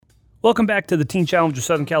Welcome back to the Teen Challenge of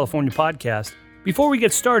Southern California podcast. Before we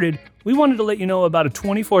get started, we wanted to let you know about a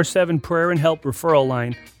 24/7 prayer and help referral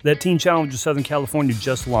line that Teen Challenge of Southern California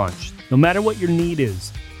just launched. No matter what your need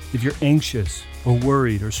is, if you're anxious or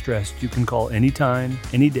worried or stressed, you can call anytime,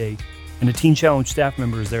 any day, and a Teen Challenge staff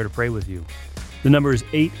member is there to pray with you. The number is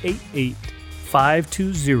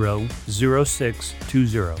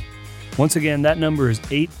 888-520-0620. Once again, that number is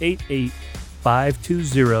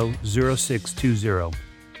 888-520-0620.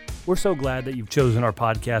 We're so glad that you've chosen our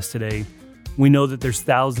podcast today. We know that there's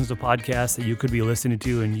thousands of podcasts that you could be listening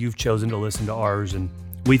to, and you've chosen to listen to ours, and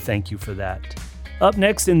we thank you for that. Up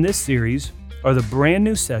next in this series are the brand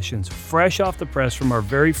new sessions, fresh off the press from our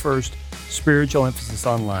very first Spiritual Emphasis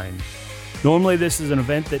Online. Normally, this is an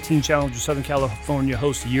event that Teen Challenge of Southern California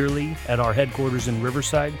hosts yearly at our headquarters in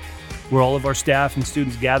Riverside, where all of our staff and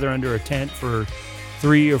students gather under a tent for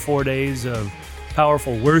 3 or 4 days of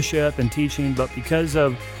powerful worship and teaching. But because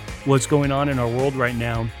of what's going on in our world right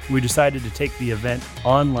now, we decided to take the event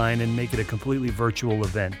online and make it a completely virtual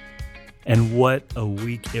event. And what a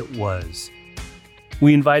week it was.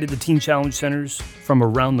 We invited the Teen Challenge Centers from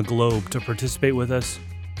around the globe to participate with us,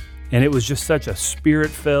 and it was just such a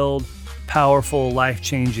spirit-filled, powerful,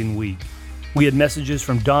 life-changing week. We had messages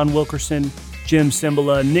from Don Wilkerson, Jim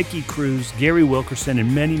Cymbala, Nikki Cruz, Gary Wilkerson,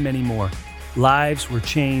 and many, many more. Lives were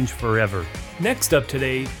changed forever. Next up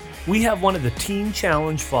today, we have one of the Teen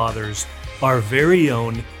Challenge fathers, our very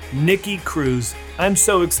own Nikki Cruz. I'm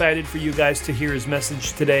so excited for you guys to hear his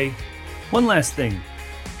message today. One last thing,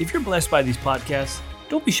 if you're blessed by these podcasts,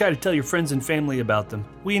 don't be shy to tell your friends and family about them.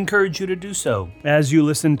 We encourage you to do so. As you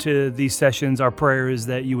listen to these sessions, our prayer is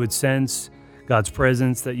that you would sense God's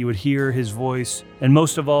presence, that you would hear His voice, and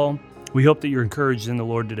most of all, we hope that you're encouraged in the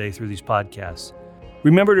Lord today through these podcasts.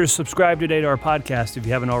 Remember to subscribe today to our podcast if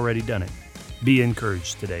you haven't already done it. Be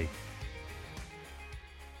encouraged today.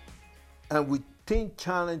 And with Teen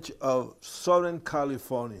Challenge of Southern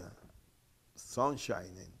California, sun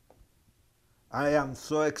shining, I am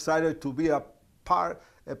so excited to be a part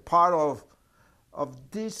of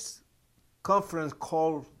this conference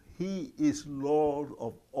called He is Lord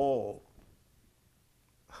of All.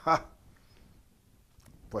 Ha!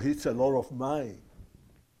 But He's the Lord of mine.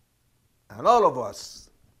 And all of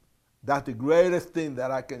us, that's the greatest thing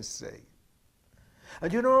that I can say.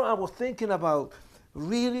 And you know, I was thinking about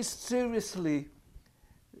really seriously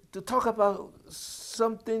to talk about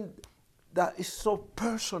something that is so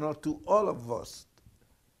personal to all of us.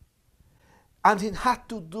 And it had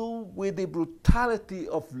to do with the brutality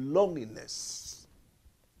of loneliness.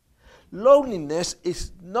 Loneliness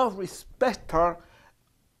is no respecter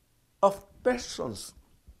of persons.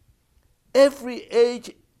 Every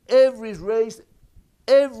age, every race,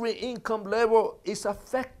 every income level is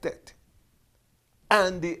affected.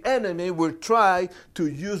 And the enemy will try to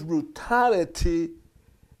use brutality,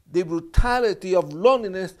 the brutality of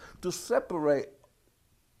loneliness, to separate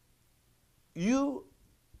you,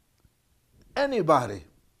 anybody.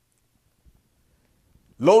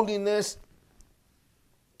 Loneliness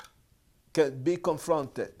can be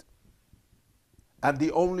confronted. And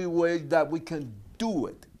the only way that we can do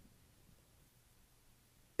it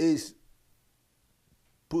is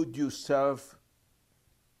put yourself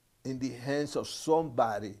in the hands of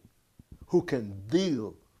somebody who can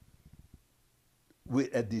deal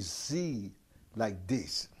with a disease like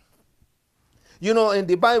this. You know, in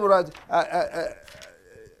the Bible, I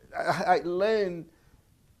learned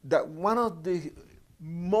that one of the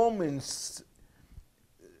moments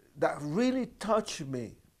that really touched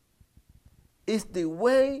me is the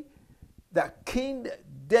way that King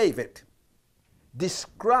David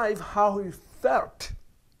described how he felt.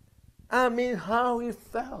 I mean, how he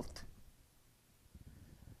felt.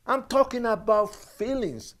 I'm talking about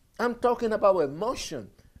feelings. I'm talking about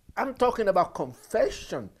emotion. I'm talking about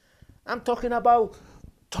confession. I'm talking about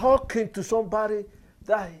talking to somebody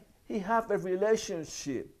that he have a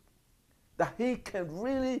relationship, that he can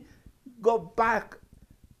really go back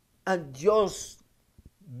and just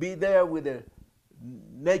be there with a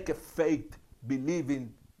naked faith,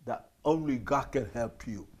 believing that only God can help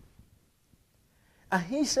you. And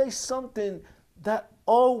he says something that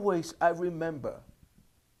always I remember.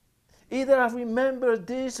 Either I remember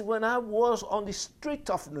this when I was on the street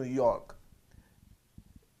of New York,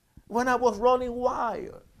 when I was running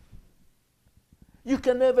wild. You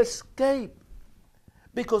can never escape,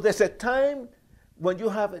 because there's a time when you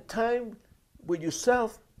have a time with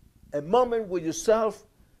yourself, a moment with yourself,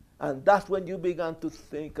 and that's when you begin to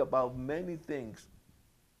think about many things.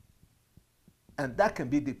 And that can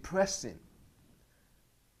be depressing.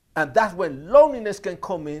 And that's when loneliness can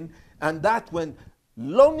come in, and that's when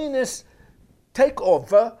loneliness take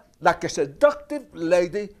over, like a seductive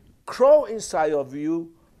lady, crawl inside of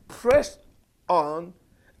you, press on,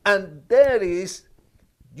 and there is,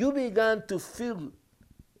 you began to feel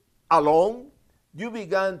alone, you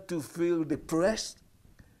began to feel depressed,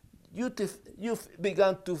 you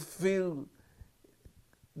began to feel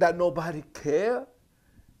that nobody cared,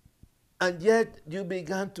 and yet you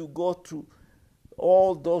began to go through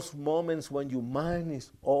all those moments when your mind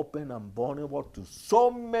is open and vulnerable to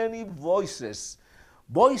so many voices,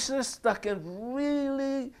 voices that can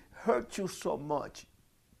really hurt you so much.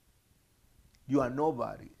 You are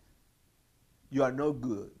nobody. You are no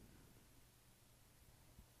good.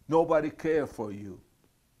 Nobody cares for you.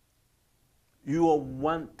 You are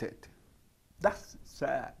wanted. That's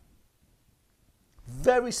sad.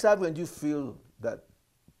 Very sad when you feel that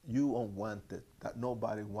you are unwanted, that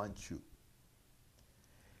nobody wants you.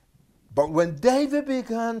 But when David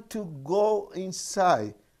began to go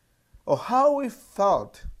inside of how he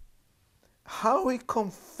felt, how he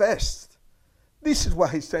confessed, this is what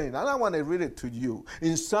he's saying. And I want to read it to you.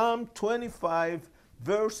 In Psalm 25,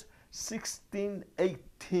 verse 16,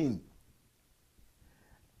 18.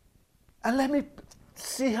 And let me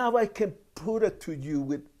see how I can put it to you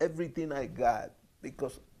with everything I got,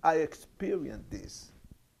 because I experienced this.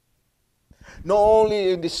 Not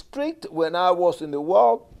only in the street when I was in the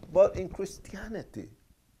world, but in Christianity,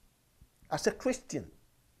 as a Christian.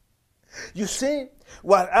 You see,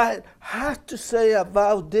 what I have to say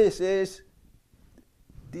about this is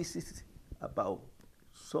about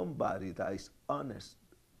somebody that is honest,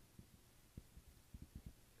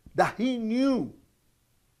 that he knew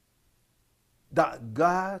that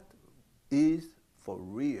God is for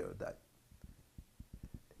real, that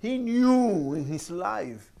he knew in his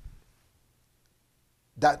life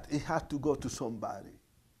that he had to go to somebody.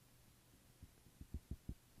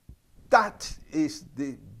 That is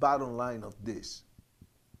the bottom line of this.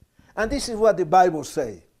 And this is what the Bible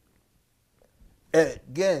says.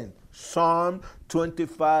 Again, Psalm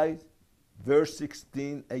 25, verse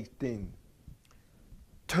 16, 18.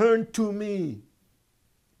 Turn to me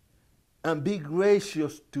and be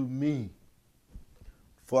gracious to me,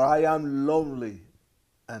 for I am lonely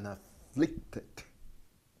and afflicted.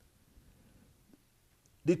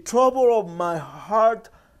 The trouble of my heart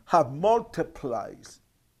have multiplied.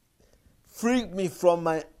 Free me from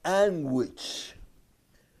my anguish.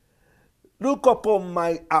 Look upon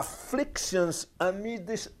my afflictions, am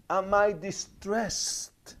I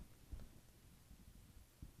distressed?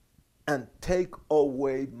 And take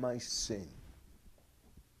away my sin.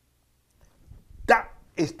 That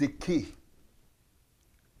is the key.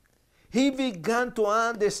 He began to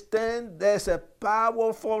understand there's a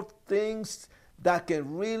powerful things that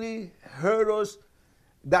can really hurt us,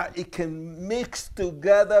 that it can mix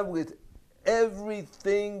together with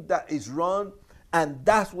everything that is wrong, and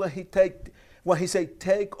that's when he said,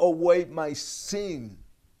 take away my sin.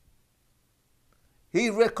 He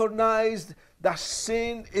recognized that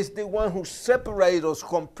sin is the one who separates us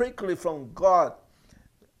completely from God.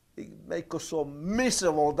 It makes us so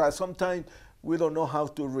miserable that sometimes we don't know how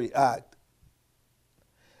to react.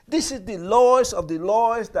 This is the lowest of the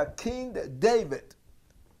lowest that King David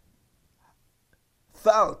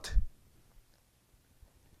felt.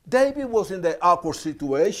 David was in the awkward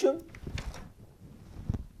situation.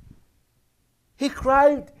 He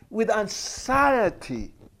cried with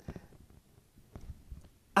anxiety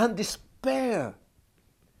and despair.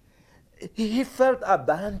 He felt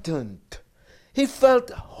abandoned. He felt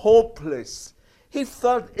hopeless. He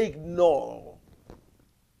felt ignored.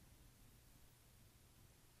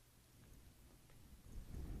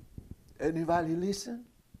 Anybody listen?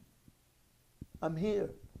 I'm here.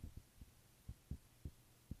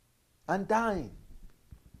 I'm dying.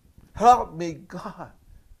 Help me, God.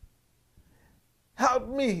 Help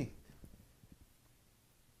me.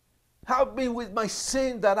 Help me with my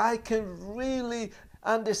sin, that I can really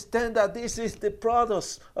understand that this is the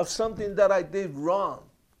product of something that I did wrong.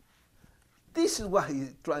 This is what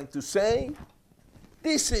he's trying to say.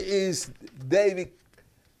 This is David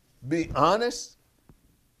being honest.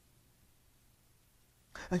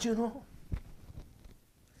 And you know,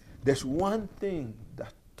 there's one thing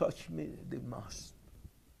that touched me the most.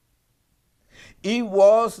 It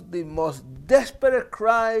was the most desperate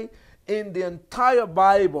cry in the entire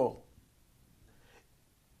Bible.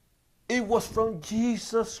 It was from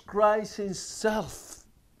Jesus Christ himself.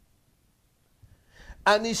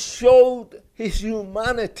 And he showed his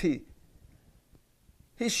humanity.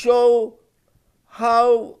 He showed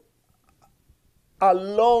how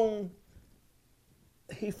alone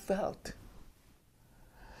he felt.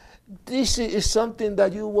 this is something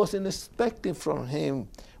that you wasn't expecting from him.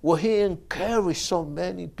 Well, he encouraged so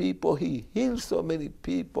many people. He healed so many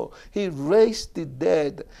people. He raised the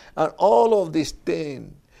dead and all of these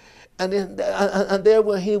things. And there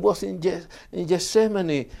when he was in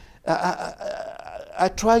Gethsemane, I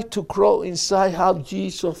tried to crawl inside how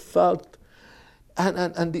Jesus felt.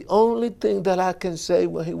 And the only thing that I can say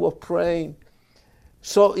when he was praying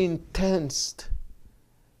so intense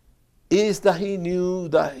is that he knew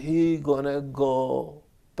that he gonna go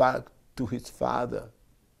back to his Father.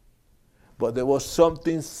 But there was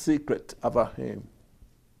something secret about him.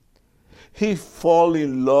 He fall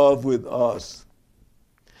in love with us.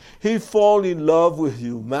 He fall in love with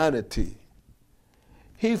humanity.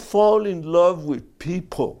 He fall in love with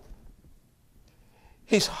people.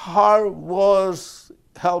 His heart was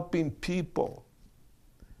helping people.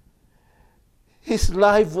 His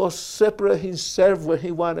life was separate himself when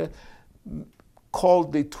he wanted to call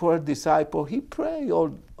the 12 disciples. He prayed all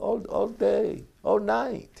day, all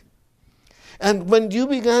night. And when you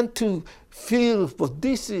began to feel, but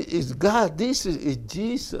this is God, this is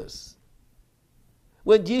Jesus.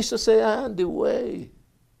 When Jesus said, I am the way,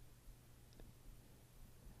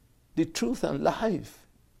 the truth and life.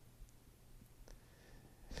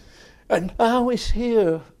 And now he's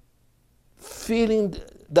here feeling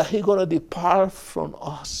that he's going to depart from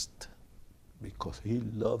us because he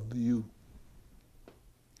loved you.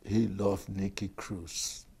 He loved Nicky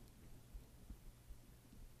Cruz.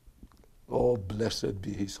 Oh, blessed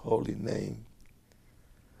be his holy name.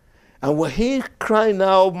 And when he cried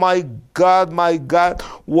out, my God,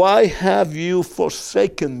 why have you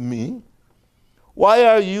forsaken me? Why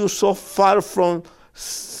are you so far from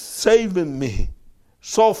saving me?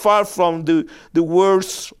 So far from the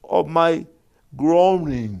words of my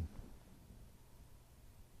groaning.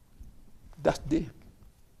 That's deep.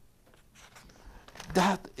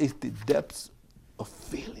 That is the depths of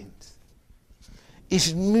feelings.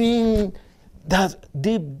 It means that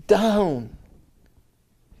deep down,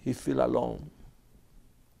 he feels alone.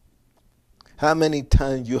 How many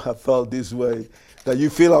times you have felt this way, that you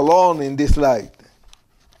feel alone in this life?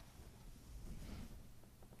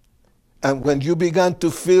 And when you began to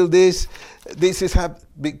feel this has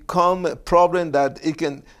become a problem that it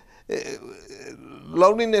can,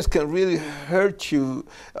 loneliness can really hurt you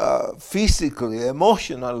physically,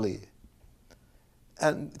 emotionally.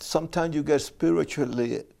 And sometimes you get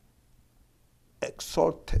spiritually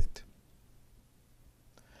exhausted.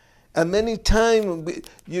 And many times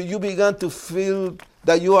you began to feel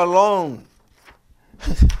that you are alone.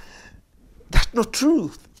 That's not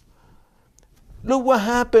truth. Look what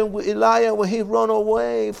happened with Elijah when he ran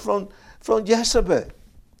away from Jezebel.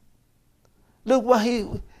 Look what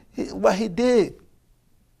he did.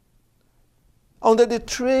 Under the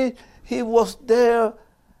tree, he was there,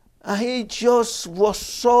 and he just was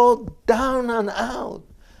so down and out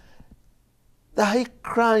that he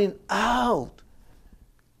crying out.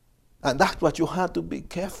 And that's what you have to be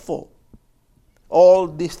careful. All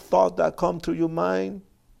these thoughts that come to your mind,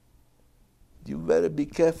 you better be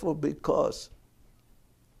careful, because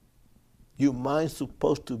your mind's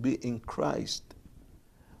supposed to be in Christ.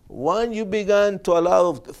 When you began to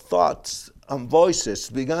allow the thoughts and voices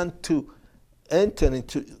began to enter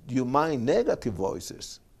into your mind, negative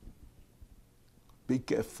voices, be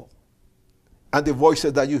careful. And the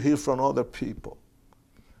voices that you hear from other people.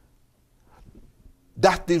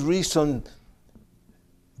 That's the reason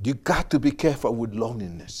you got to be careful with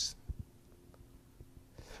loneliness.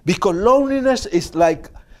 Because loneliness is like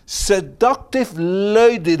seductive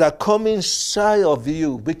lady that come inside of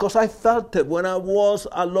you. Because I felt it when I was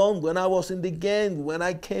alone, when I was in the gang, when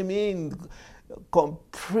I came in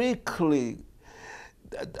completely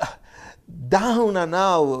down and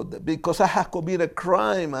out because I had committed a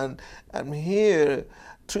crime, and I'm here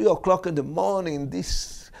 3 o'clock in the morning.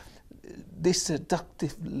 This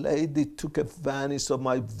seductive lady took advantage of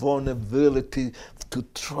my vulnerability to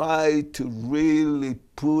try to really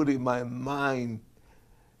put in my mind,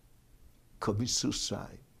 commit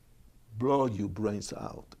suicide, blow your brains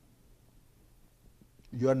out.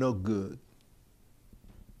 You're no good.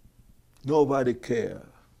 Nobody cares.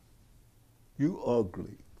 You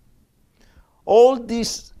ugly. All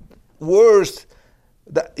these words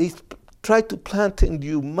that he tried to plant in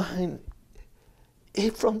your mind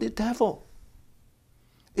is from the devil.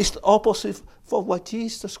 It's the opposite for what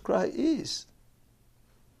Jesus Christ is.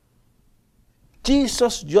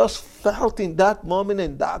 Jesus just felt in that moment,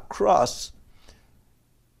 in that cross,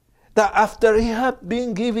 that after he had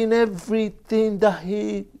been given everything that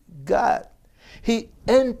he got, he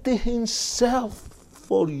emptied himself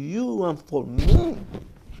for you and for me.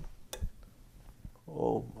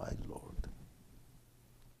 Oh, my Lord.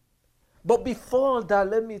 But before that,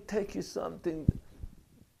 let me take you something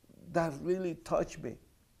that really touched me.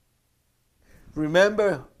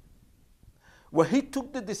 Remember, when he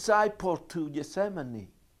took the disciple to Gethsemane,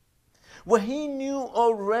 when he knew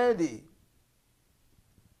already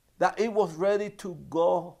that he was ready to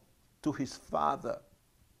go to his Father,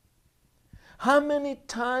 how many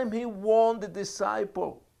times he warned the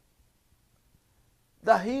disciple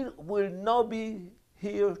that he will not be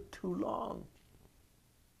here too long.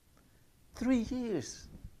 3 years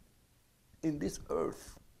in this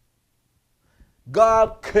earth.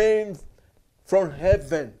 God came from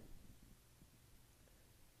heaven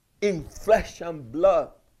in flesh and blood.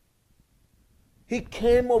 He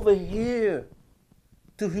came over here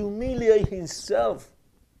to humiliate himself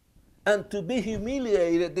and to be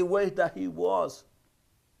humiliated the way that he was.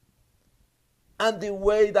 And the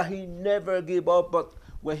way that he never gave up. But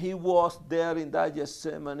when he was there in that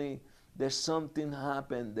Gethsemane, there's something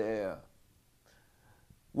happened there.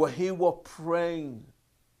 When he was praying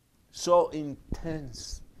so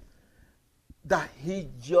intense that he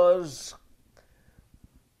just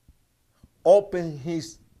opened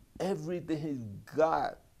his everything, his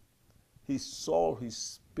God, his soul, his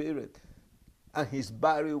spirit, and his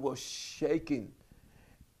body was shaking.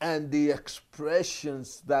 And the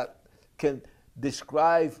expressions that can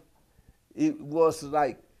describe, it was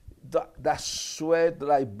like that sweat,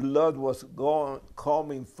 like blood was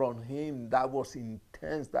coming from him. That was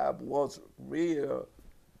intense. That was real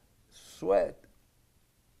sweat.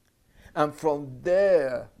 And from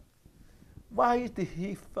there, why did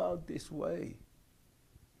he feel this way?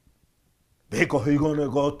 Because he's going to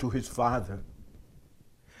go to his Father.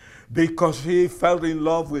 Because he fell in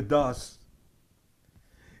love with us.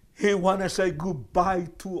 He wanted to say goodbye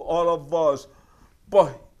to all of us.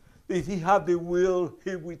 But if he had the will,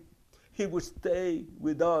 he would stay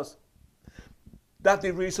with us. That's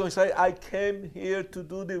the reason he said, I came here to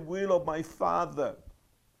do the will of my Father.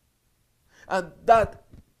 And that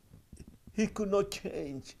he could not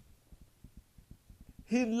change.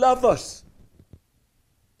 He loved us.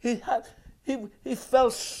 He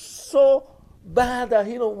felt so bad that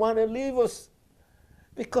he don't want to leave us,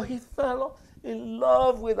 because he fell in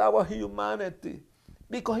love with our humanity,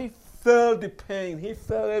 because he felt the pain, he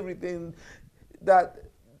felt everything that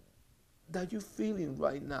you're feeling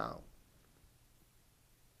right now.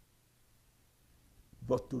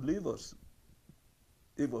 But to leave us,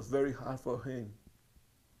 it was very hard for him.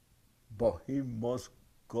 But he must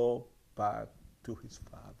go back to his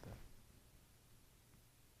Father.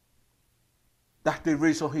 That's the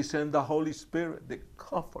reason he sent the Holy Spirit, the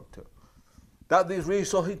Comforter. That's the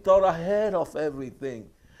reason he thought ahead of everything.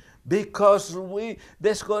 Because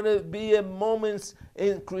there's going to be a moment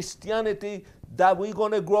in Christianity that we're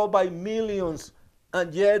going to grow by millions,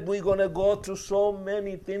 and yet we're going to go through so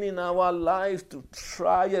many things in our life, to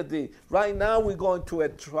tragedy. Right now we're going to a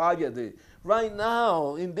tragedy. Right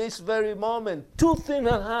now, in this very moment, 2 things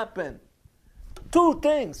have happened. 2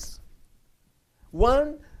 things.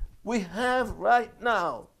 One, we have right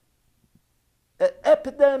now an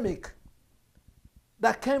epidemic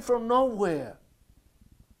that came from nowhere.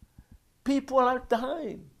 People are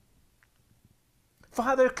dying.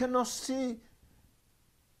 Father cannot see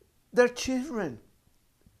their children.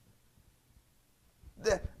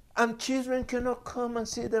 And children cannot come and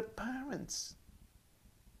see their parents.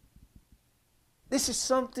 This is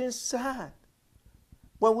something sad.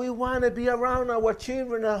 When we want to be around our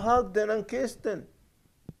children and hug them and kiss them,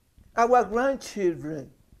 our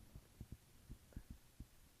grandchildren.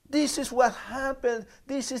 This is what happened.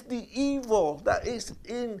 This is the evil that is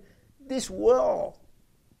in this world.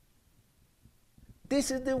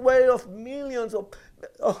 This is the way of millions of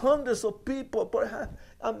hundreds of people, perhaps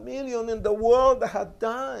 1 million in the world that have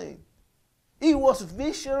died. It was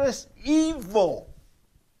vicious evil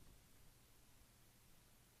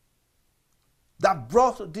that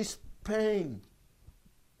brought this pain,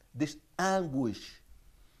 this anguish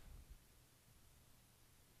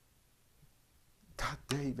that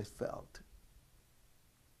David felt.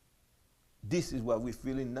 This is what we're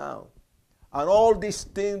feeling now. And all these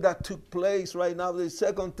things that took place right now, the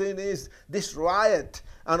second thing is this riot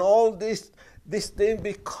and all this thing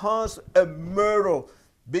because a murder,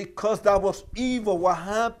 because that was evil what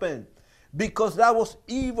happened, because that was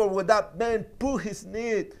evil when that man put his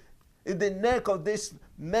knee in the neck of this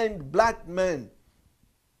man, black man,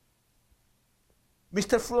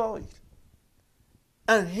 Mr. Floyd.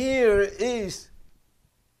 And here is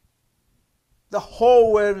the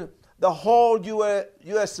whole world, the whole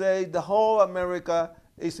USA, the whole America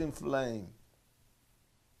is in flame.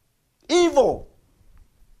 Evil.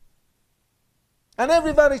 And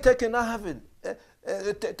everybody taking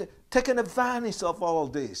advantage of all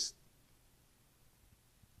this.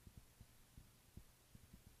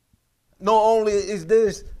 Not only is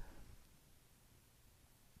this,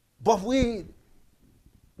 but we,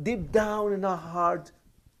 deep down in our heart,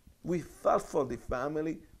 we felt for the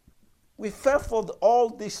family. We felt for all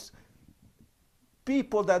these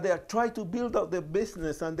people that they are trying to build up their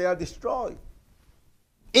business and they are destroyed.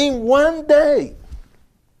 In one day.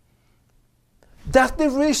 That's the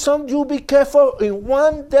reason you be careful. In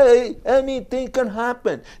one day, anything can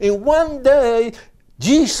happen. In one day,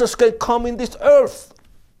 Jesus can come in this earth.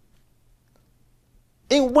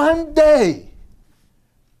 In one day.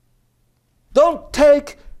 Don't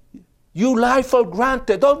take your life for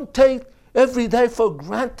granted. Don't take every day for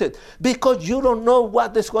granted because you don't know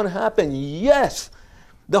what is going to happen. Yes,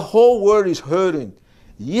 the whole world is hurting.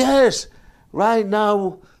 Yes, right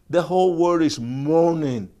now, the whole world is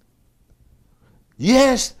mourning.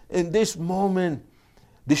 Yes, in this moment,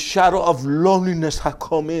 the shadow of loneliness has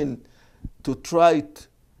come in to try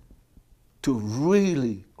to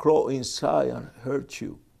really crawl inside and hurt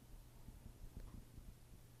you.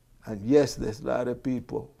 And yes, there's a lot of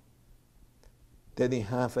people that didn't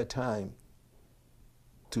have a time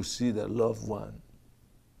to see their loved one.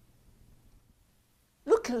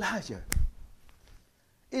 Look at Elijah.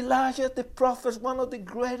 Elijah the prophet, one of the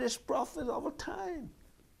greatest prophets of our time.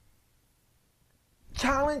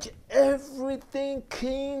 Challenge everything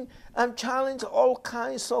king and challenge all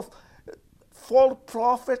kinds of false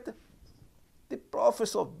prophets, the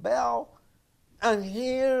prophets of Baal. And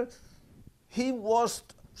here he was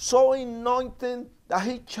so anointed that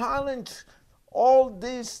he challenged all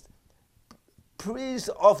these priests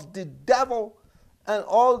of the devil and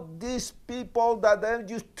all these people that they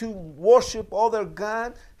used to worship other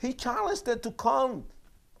gods. He challenged them to come.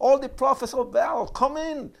 All the prophets of Baal, come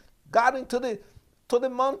in, got into the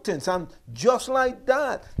mountains, and just like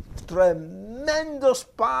that, tremendous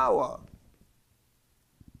power.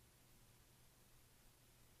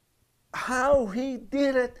 How he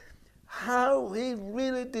did it, how he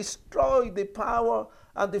really destroyed the power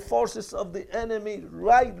and the forces of the enemy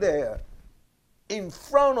right there in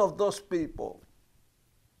front of those people.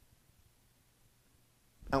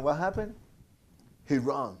 And what happened? He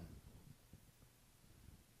ran.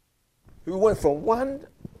 He went from one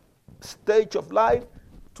stage of life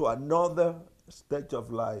to another stage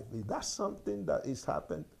of life. If that's something that is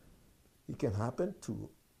happened, it can happen to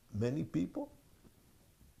many people.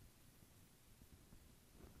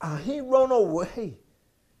 And he ran away.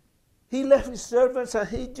 He left his servants and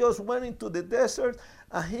he just went into the desert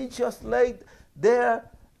and he just laid there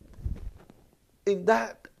in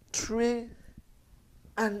that tree,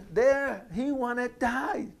 and there he wanted to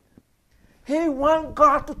die. He wanted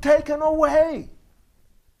God to take him away.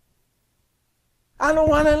 I don't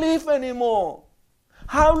want to live anymore.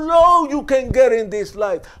 How low you can get in this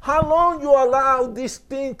life? How long you allow this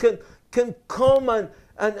thing can come and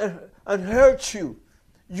hurt you?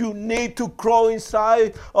 You need to crawl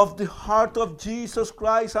inside of the heart of Jesus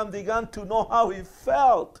Christ and begin to know how he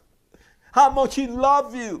felt, how much he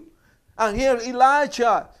loved you. And here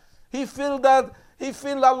Elijah, he feel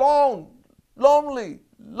alone, lonely,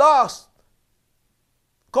 lost,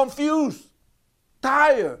 confused,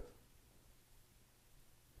 tired.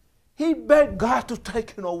 He begged God to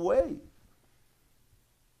take him away.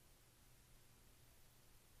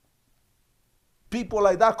 People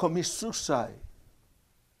like that commit suicide.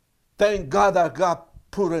 Thank God that God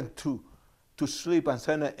put him to sleep and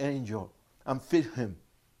send an angel and feed him.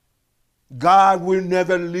 God will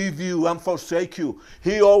never leave you and forsake you.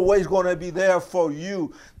 He always going to be there for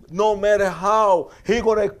you. No matter how, He's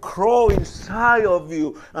going to crawl inside of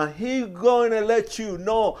you. And He's going to let you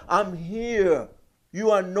know, I'm here. You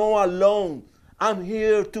are not alone. I'm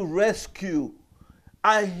here to rescue.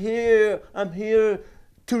 I'm here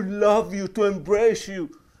to love you, to embrace you.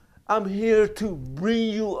 I'm here to bring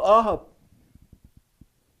you up.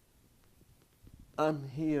 I'm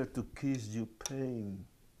here to kiss your pain.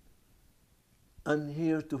 I'm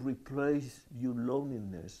here to replace your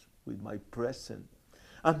loneliness with my presence.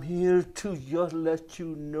 I'm here to just let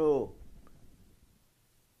you know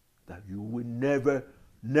that you will never,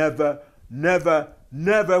 never, never,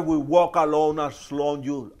 never will walk alone as long as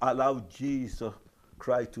you allow Jesus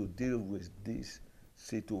Christ to deal with these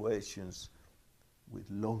situations with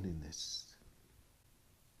loneliness.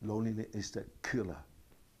 Loneliness is the killer.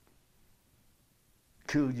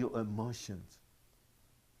 Kill your emotions.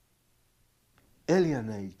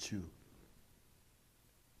 Alienate you.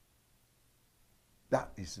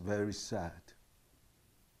 That is very sad.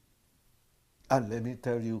 And let me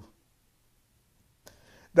tell you,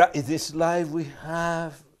 that in this life we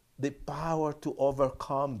have the power to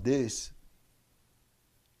overcome this.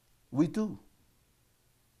 We do.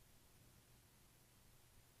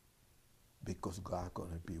 Because God's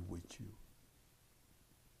going to be with you.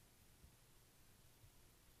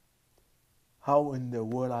 How in the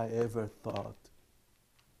world I ever thought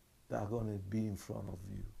that I'm going to be in front of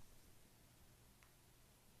you?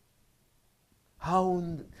 How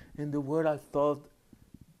in the world I thought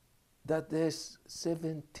that there's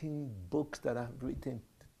 17 books that I've written,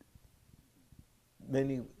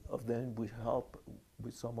 many of them with help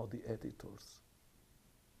with some of the editors.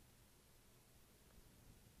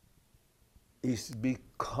 It's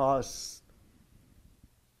because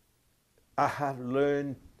I have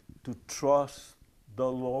learned to trust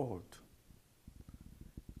the Lord.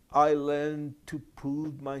 I learned to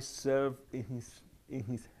put myself in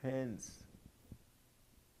His hands.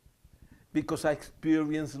 Because I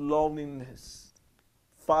experienced loneliness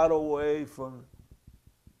far away from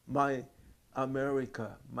my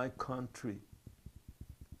America, my country.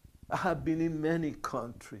 I have been in many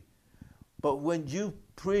countries. But when you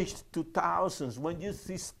preach to thousands, when you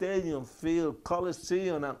see stadium filled,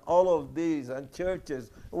 Coliseum, and all of these, and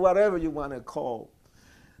churches, whatever you want to call,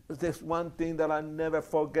 there's one thing that I never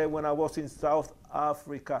forget when I was in South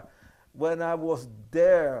Africa. When I was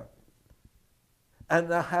there,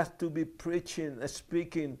 and I had to be preaching and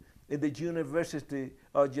speaking in the University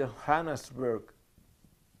of Johannesburg.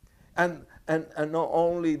 And not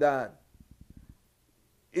only that,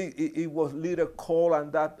 it was little cold,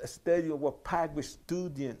 and that stadium was packed with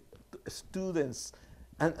students.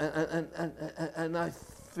 And I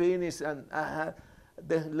finished, and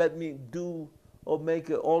they let me do or make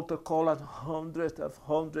an altar call, and hundreds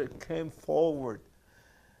came forward.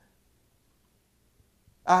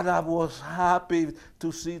 And I was happy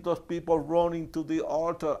to see those people running to the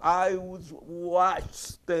altar. I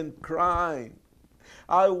watched them crying.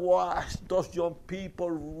 I watched those young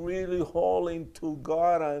people really holding to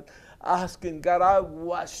God and asking God. I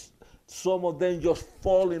watched some of them just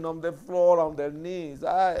falling on the floor on their knees.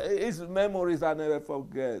 It's memories I never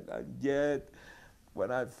forget. And yet,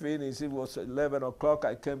 when I finished, it was 11 o'clock.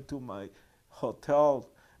 I came to my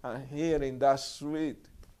hotel, and here in that suite,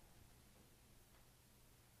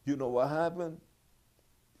 you know what happened?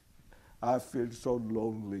 I felt so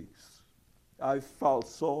lonely. I felt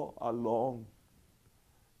so alone.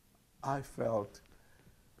 I felt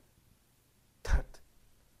that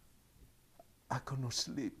I could not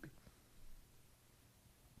sleep.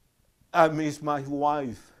 I miss my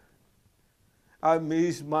wife. I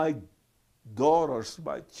miss my daughters,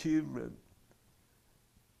 my children.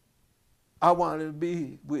 I want to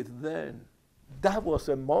be with them. That was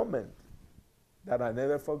a moment that I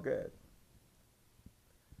never forget.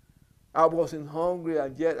 I wasn't hungry,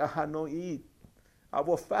 and yet I had no eat. I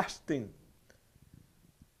was fasting.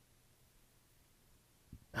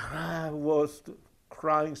 And I was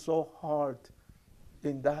crying so hard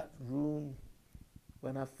in that room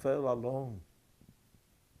when I felt alone.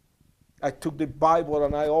 I took the Bible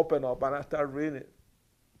and I opened up and I started reading it.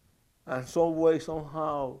 And some way,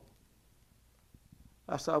 somehow,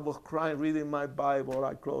 as I was crying, reading my Bible,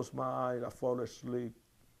 I closed my eyes, I fall asleep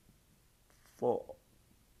for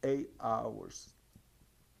 8 hours.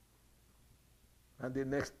 And the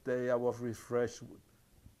next day I was refreshed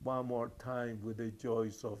one more time with the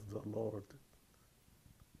joys of the Lord.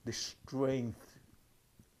 The strength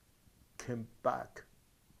came back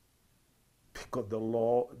because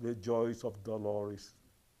the joys of the Lord is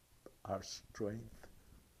our strength.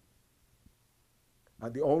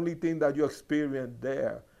 And the only thing that you experience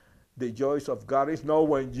there, the joys of God, is not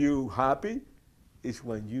when you're happy, it's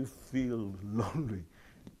when you feel lonely,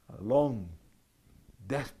 alone,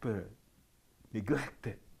 desperate,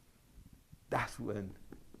 neglected. That's when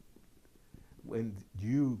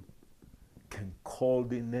you can call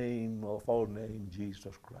the name of our name,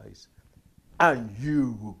 Jesus Christ, and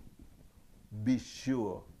you be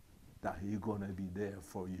sure that He's going to be there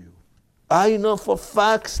for you. I know for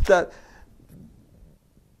facts that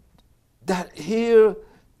here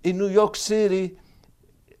in New York City,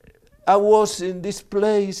 I was in this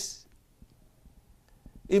place,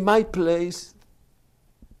 in my place,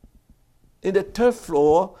 in the third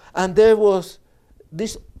floor, and there was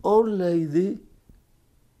this old lady,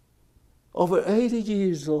 over 80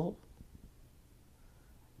 years old,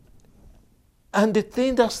 and the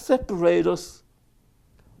thing that separated us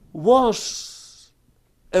was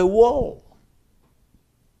a wall.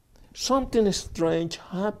 Something strange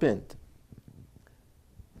happened.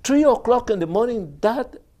 3 o'clock in the morning,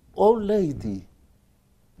 that old lady,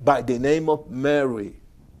 by the name of Mary,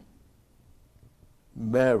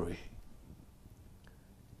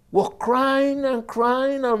 was crying and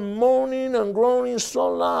crying and moaning and groaning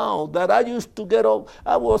so loud that I used to get up.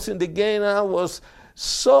 I was in the game and I was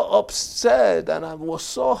so upset and I was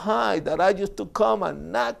so high that I used to come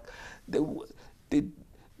and knock the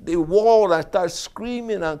wall and start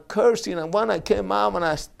screaming and cursing. And when I came out and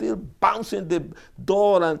I still bouncing the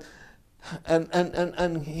door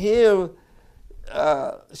and here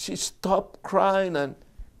she stopped crying, and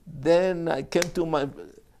then I came to my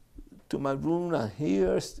room, and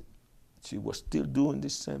here she was still doing the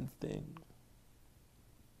same thing.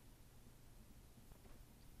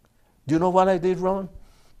 Do you know what I did wrong?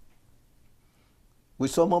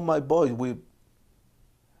 With some of my boys, we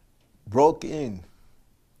broke in,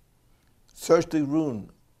 searched the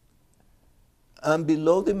room, and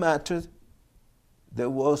below the mattress there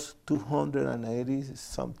was $280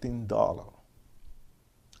 something.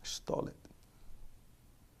 Stole it.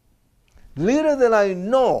 Little did I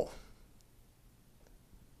know,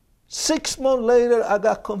 6 months later I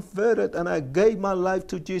got converted and I gave my life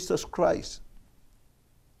to Jesus Christ.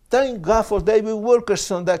 Thank God for David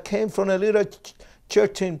Wilkerson that came from a little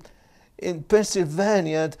church in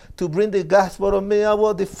Pennsylvania to bring the gospel to me. I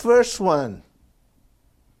was the first one.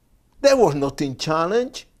 There was no teen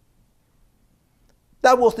challenge.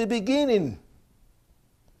 That was the beginning.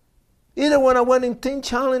 Even when I went in teen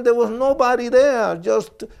challenge, there was nobody there,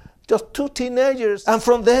 just 2 teenagers. And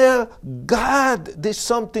from there, God did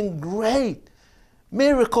something great.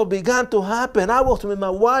 Miracle began to happen. I was with my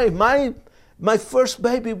wife. My first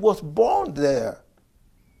baby was born there.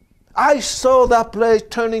 I saw that place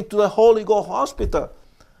turn into the Holy Ghost Hospital.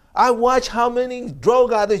 I watched how many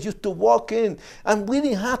drug addicts used to walk in, and we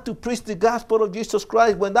didn't have to preach the gospel of Jesus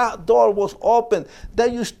Christ. When that door was open, they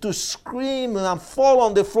used to scream and fall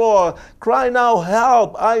on the floor, crying out,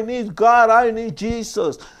 help, I need God, I need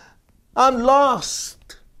Jesus. I'm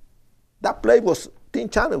lost. That place Teen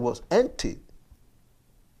Challenge was empty.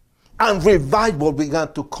 And revival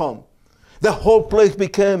began to come. The whole place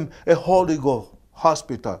became a Holy Ghost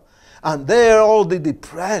hospital. And they are all the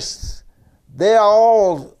depressed. They are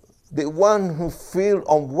all the one who feel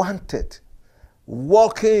unwanted.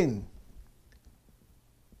 Walk in,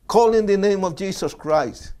 calling the name of Jesus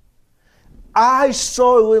Christ. I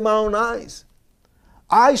saw it with my own eyes.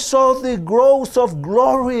 I saw the growth of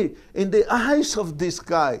glory in the eyes of this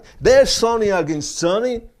guy. There's Sonny again.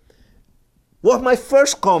 Sonny was my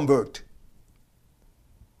first convert.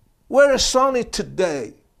 Where is Sonny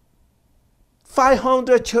today?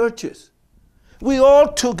 500 churches. We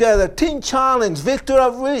all together, Teen Challenge, Victor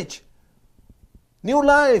of Reach, New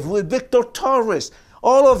Life with Victor Torres,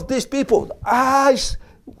 all of these people. I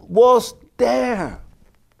was there.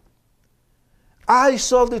 I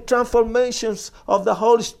saw the transformations of the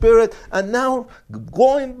Holy Spirit, and now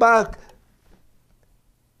going back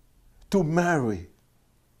to Mary.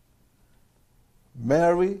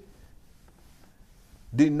 Mary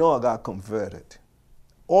didn't know I got converted.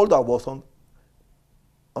 All that was on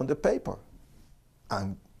the paper.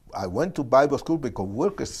 And I went to Bible school because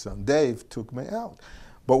Wilkerson, Dave, took me out.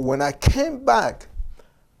 But when I came back,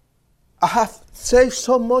 I have saved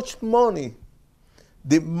so much money.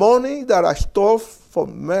 The money that I stole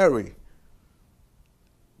from Mary.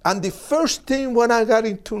 And the first thing when I got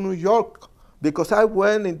into New York, because I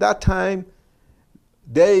went in that time,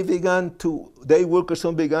 Dave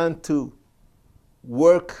Wilkerson began to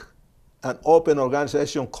work and open an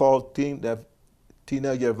organization called Teenage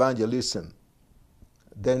Evangelism.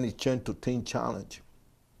 Then it changed to Teen Challenge.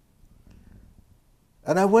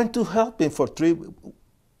 And I went to help him for 3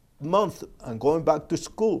 months and going back to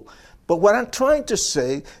school. But what I'm trying to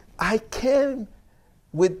say, I came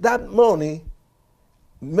with that money.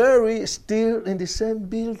 Mary is still in the same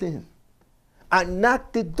building. I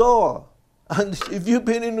knocked the door. And if you've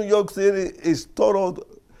been in New York City, it's total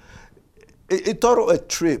a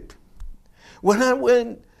trip. When I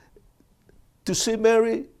went to see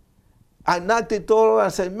Mary, I knocked the door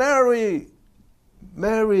and said, Mary,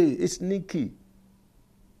 it's Nikki.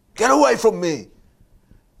 Get away from me.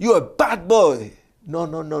 You're a bad boy. No,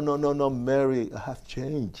 Mary, I have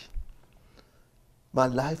changed. My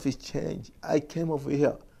life is changed. I came over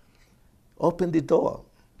here. Open the door.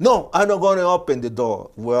 No, I'm not going to open the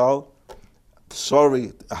door. Well,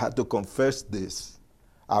 sorry, I had to confess this.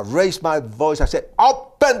 I raised my voice. I said,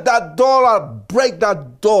 open that door, I'll break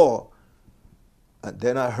that door. And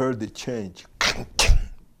then I heard the change.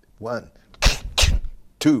 1,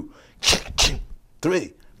 2,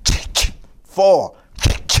 3, 4,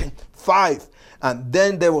 5. And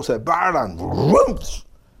then there was a bar and rooms.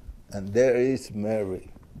 And there is Mary.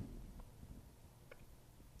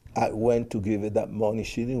 I went to give her that money.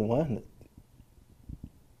 She didn't want it.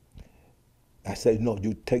 I said, no,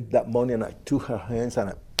 you take that money. And I took her hands and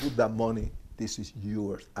I put that money. This is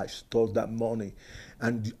yours. I stole that money.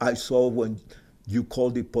 And I saw when you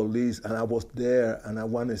called the police and I was there and I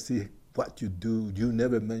want to see what you do. You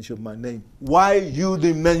never mentioned my name. Why you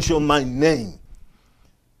didn't mention my name?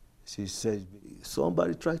 She said,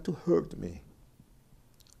 somebody tried to hurt me.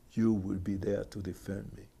 You will be there to defend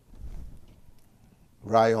me.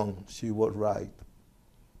 Right on, she was right.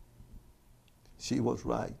 She was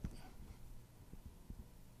right.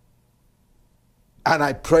 And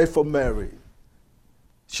I prayed for Mary.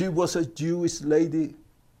 She was a Jewish lady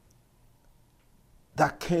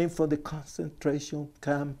that came from the concentration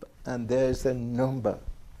camp, and there's a number.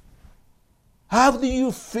 How do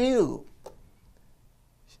you feel?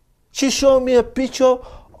 She showed me a picture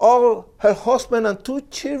of her husband and 2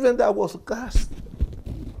 children that was gassed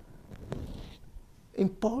in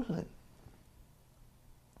Poland.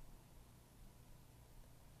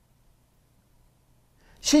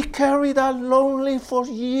 She carried that lonely for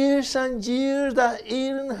years and years, that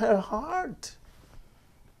in her heart.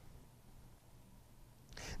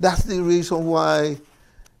 That's the reason why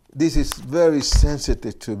this is very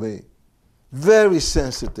sensitive to me. Very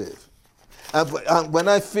sensitive. And when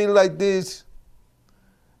I feel like this,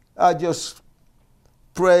 I just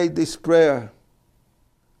pray this prayer.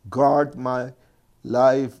 Guard my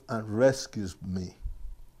life and rescue me.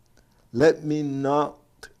 Let me not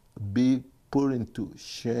be put into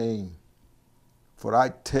shame, for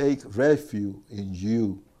I take refuge in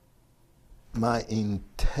you. My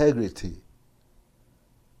integrity,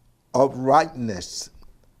 uprightness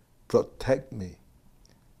protect me,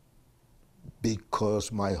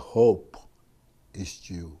 because my hope is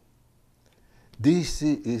you. This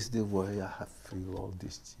is the way I have felt all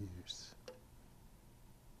these years.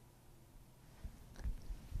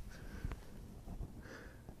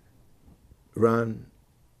 Ron,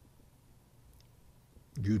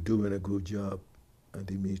 you're doing a good job, and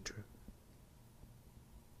Dimitri.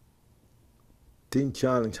 Teen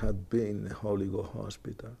Challenge had been in the Holy Ghost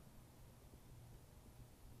Hospital.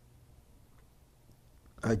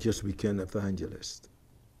 I just became an evangelist.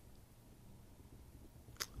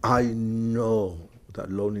 I know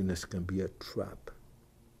that loneliness can be a trap.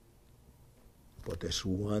 But there's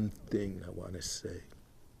one thing I want to say.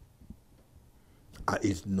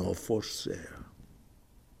 It's not for sale.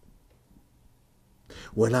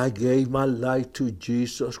 When I gave my life to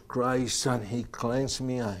Jesus Christ and He cleansed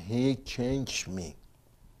me and He changed me,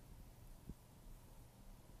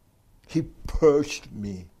 He purged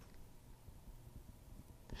me.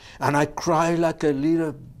 And I cried like a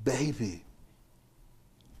little baby,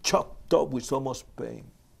 choked up with so much pain.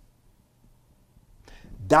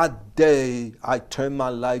 That day, I turned my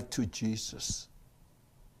life to Jesus.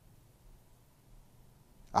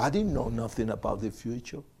 I didn't know nothing about the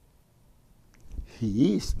future.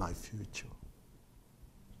 He is my future.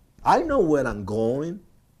 I know where I'm going.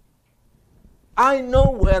 I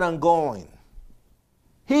know where I'm going.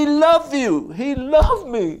 He loved you. He loved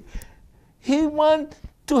me. He wants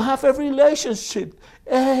to have a relationship.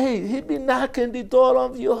 Hey, He been knocking the door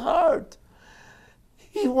of your heart.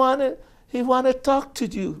 He wanna talk to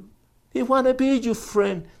you. He wanna be your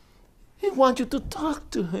friend. He wants you to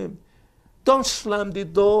talk to Him. Don't slam the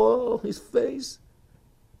door on His face.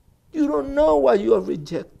 You don't know what you are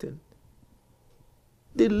rejecting.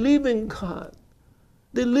 The living God,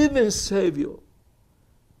 the living Savior,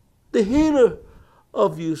 the healer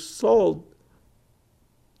of your soul,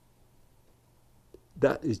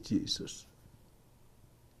 that is Jesus.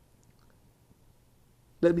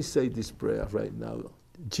 Let me say this prayer right now.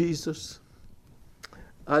 Jesus,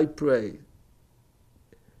 I pray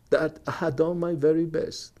that I had done my very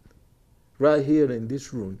best right here in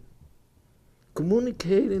this room,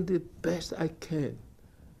 communicating the best I can,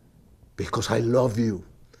 because I love you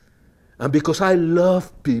and because I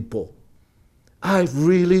love people. I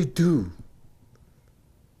really do,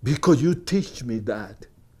 because you teach me that.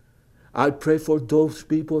 I pray for those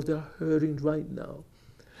people that are hurting right now.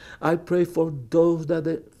 I pray for those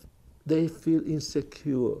that they feel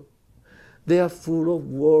insecure. They are full of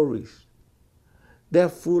worries. They are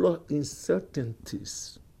full of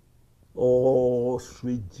uncertainties. Oh,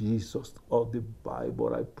 sweet Jesus of the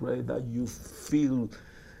Bible, I pray that you fill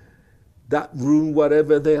that room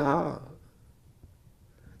wherever they are,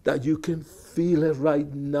 that you can feel it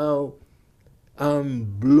right now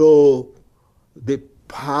and blow the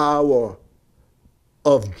power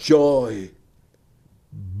of joy.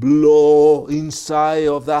 Blow inside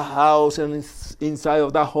of the house and inside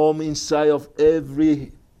of the home, inside of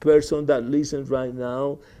every person that listens right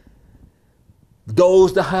now.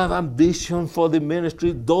 those that have ambition for the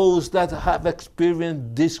ministry, those that have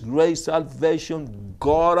experienced this great salvation,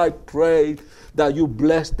 God, I pray that you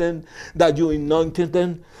bless them, that you anointed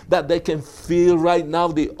them, that they can feel right now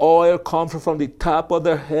the oil coming from the top of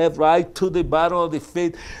their head right to the bottom of the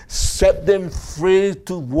feet. Set them free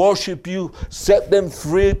to worship you. Set them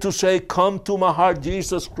free to say, come to my heart,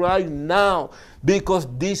 Jesus Christ, now, because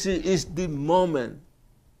this is the moment.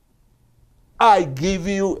 I give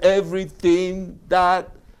you everything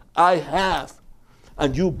that I have.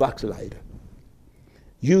 And you backslider,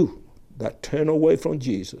 you that turn away from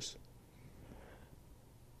Jesus,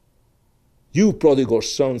 you prodigal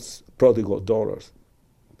sons, prodigal daughters,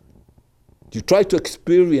 you try to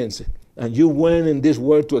experience it, and you went in this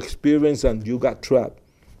world to experience and you got trapped.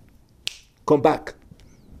 Come back.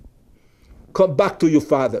 Come back to your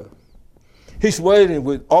Father. He's waiting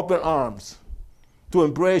with open arms to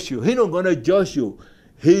embrace you. He's not going to judge you.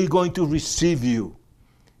 He's going to receive you.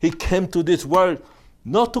 He came to this world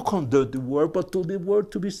not to condemn the world, but to the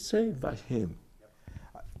world to be saved by him.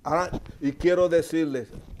 Y quiero decirles,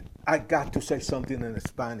 I got to say something in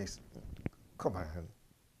Spanish. Come on.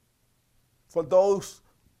 For those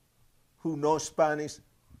who know Spanish,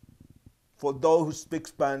 for those who speak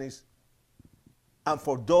Spanish, and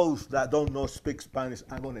for those that don't know speak Spanish,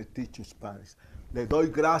 I'm going to teach you Spanish. Le doy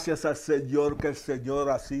gracias al Señor, que el Señor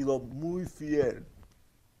ha sido muy fiel.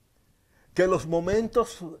 Que los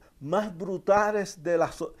momentos más brutales de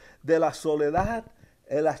la soledad,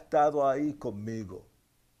 Él ha estado ahí conmigo.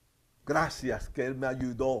 Gracias que Él me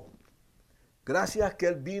ayudó. Gracias que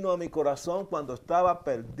Él vino a mi corazón cuando estaba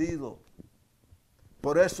perdido.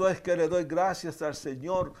 Por eso es que le doy gracias al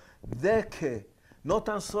Señor de que no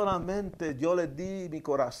tan solamente yo le di mi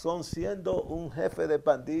corazón siendo un jefe de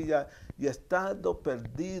pandilla y estando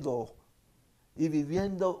perdido y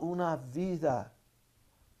viviendo una vida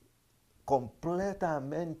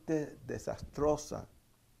completamente desastrosa.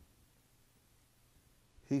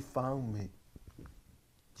 He found me.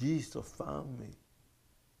 Jesus found me.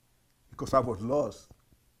 Because I was lost.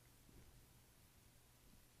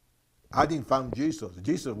 I didn't find Jesus.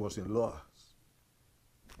 Jesus wasn't lost.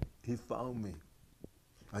 He found me.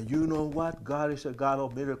 And you know what? God is a God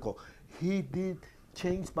of miracles. He did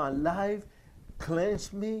change my life,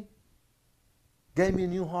 cleanse me, gave me a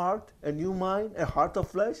new heart, a new mind, a heart of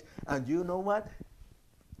flesh. And you know what?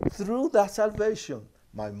 Through that salvation,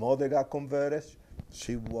 my mother got converted.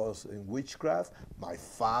 She was in witchcraft. My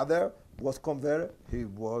father was converted.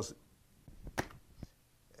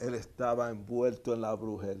 Él estaba envuelto en la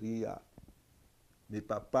brujería. Mi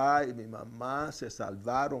papá y mi mamá se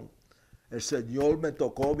salvaron. El Señor me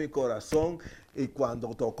tocó mi corazón y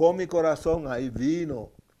cuando tocó mi corazón, ahí vino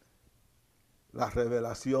la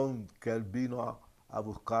revelación que Él vino a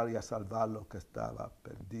buscar y a salvar lo que estaba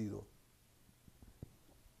perdido.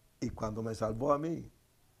 Y cuando me salvó a mí,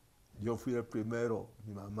 yo fui el primero.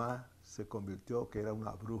 Mi mamá se convirtió que era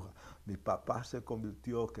una bruja. Mi papá se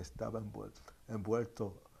convirtió que estaba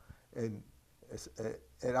envuelto en...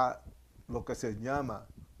 Era lo que se llama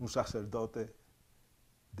un sacerdote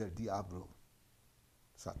del diablo,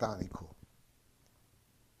 satánico.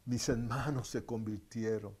 Mis hermanos se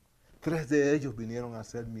convirtieron. 3 de ellos vinieron a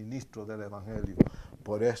ser ministros del Evangelio.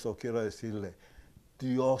 Por eso quiero decirle,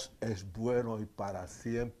 Dios es bueno y para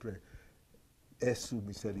siempre es su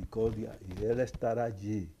misericordia y Él estará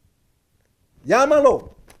allí.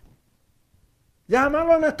 Llámalo.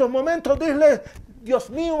 Llámalo en estos momentos. Dile, Dios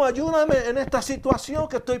mío, ayúdame en esta situación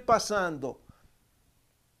que estoy pasando.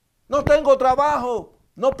 No tengo trabajo.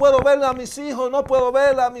 No puedo ver a mis hijos, no puedo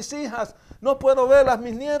ver a mis hijas, no puedo ver a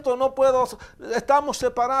mis nietos, estamos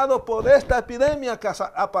separados por esta epidemia que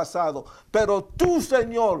ha pasado. Pero tú,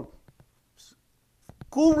 Señor,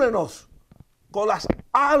 cúbrenos con las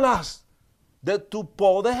alas de tu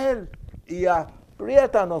poder y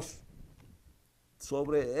apriétanos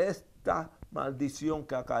sobre esta maldición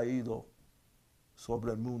que ha caído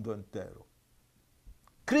sobre el mundo entero.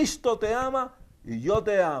 Cristo te ama y yo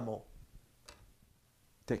te amo.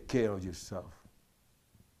 Take care of yourself.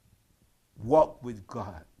 Walk with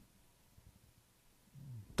God.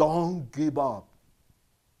 Don't give up.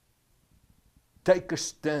 Take a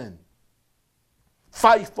stand.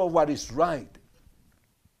 Fight for what is right.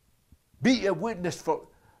 Be a witness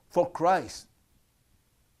for Christ.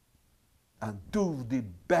 And do the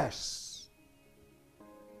best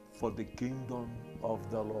for the kingdom of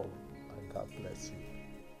the Lord. And God bless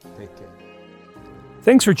you. Take care.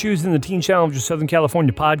 Thanks for choosing the Teen Challenger Southern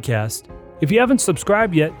California podcast. If you haven't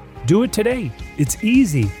subscribed yet, do it today. It's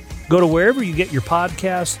easy. Go to wherever you get your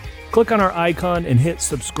podcasts, click on our icon, and hit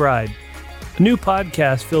subscribe. New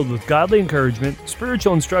podcast filled with godly encouragement,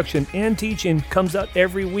 spiritual instruction, and teaching comes out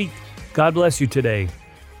every week. God bless you today.